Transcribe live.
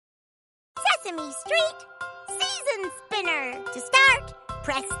Sesame Street Season Spinner. To start,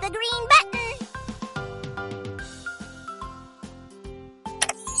 press the green button.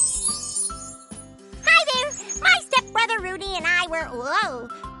 Hi there. My stepbrother Rudy and I were... Whoa.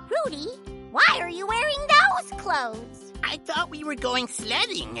 Rudy, why are you wearing those clothes? I thought we were going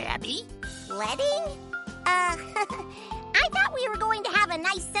sledding, Abby. Sledding? I thought we were going to have a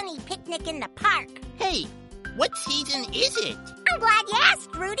nice sunny picnic in the park. Hey, what season is it? I'm glad you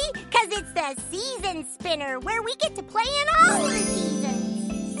asked, Rudy, because it's the Season Spinner, where we get to play in all the seasons.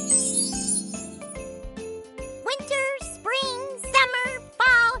 Winter, spring, summer,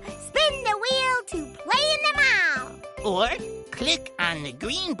 fall, spin the wheel to play in them all. Or click on the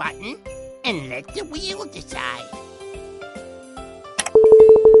green button and let the wheel decide.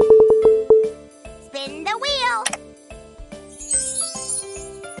 Spin the wheel.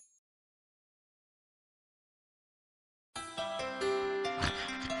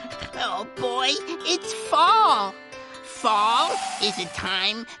 Oh boy, it's fall! Fall is a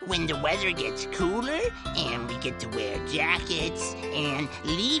time when the weather gets cooler and we get to wear jackets and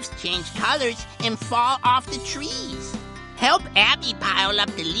leaves change colors and fall off the trees. Help Abby pile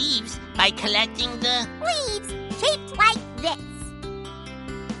up the leaves by collecting the Leaves shaped like this.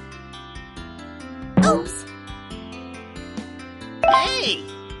 Oops. Hey,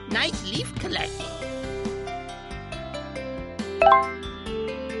 nice leaf collecting.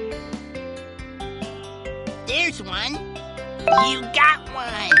 There's one. You got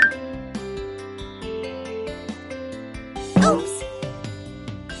one. Oops.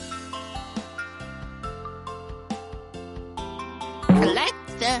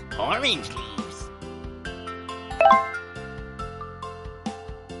 Collect the orange leaves.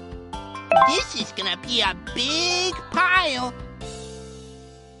 This is gonna be a big pile.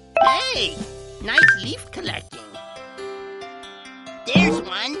 Hey, nice leaf collecting. There's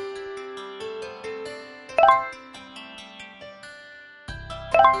one.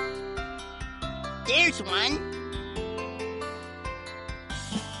 There's one.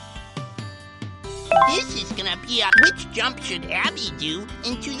 This is gonna be a... Which jump should Abby do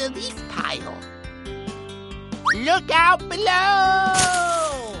into the leaf pile? Look out below!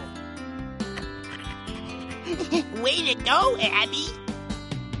 Way to go, Abby!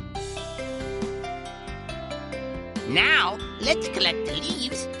 Now, let's collect the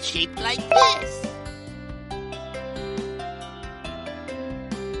leaves shaped like this.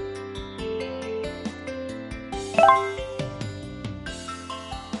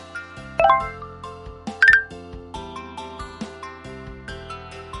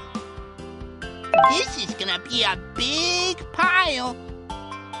 This is gonna be a big pile.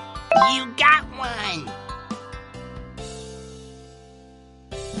 You got one.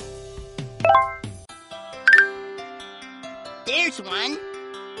 There's one.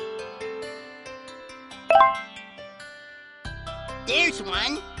 There's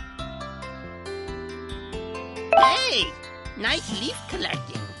one. Hey, nice leaf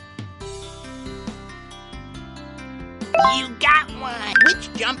collecting. You got one.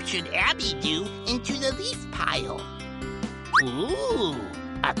 Which jump should Abby do into the leaf pile? Ooh,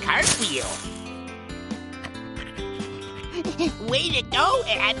 a cartwheel. Way to go,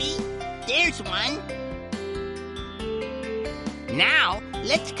 Abby. There's one. Now,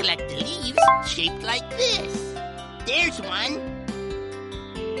 let's collect the leaves shaped like this. There's one.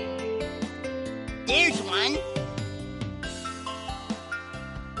 There's one.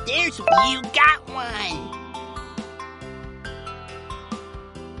 You got one.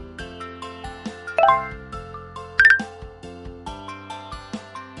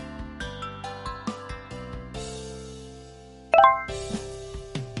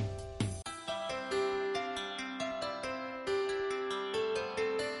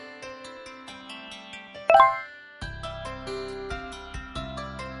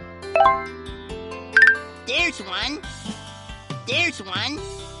 There's one. There's one.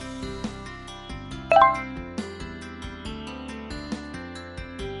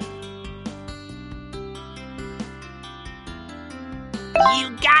 You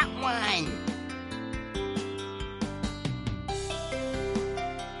got one.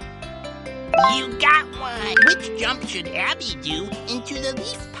 You got one. Which jump should Abby do into the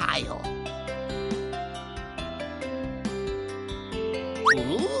leaf pile?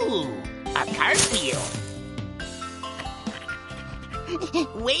 Ooh, a cartwheel.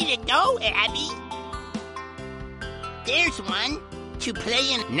 Way to go, Abby. There's one to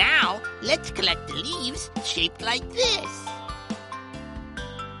play in. Now, let's collect the leaves shaped like this.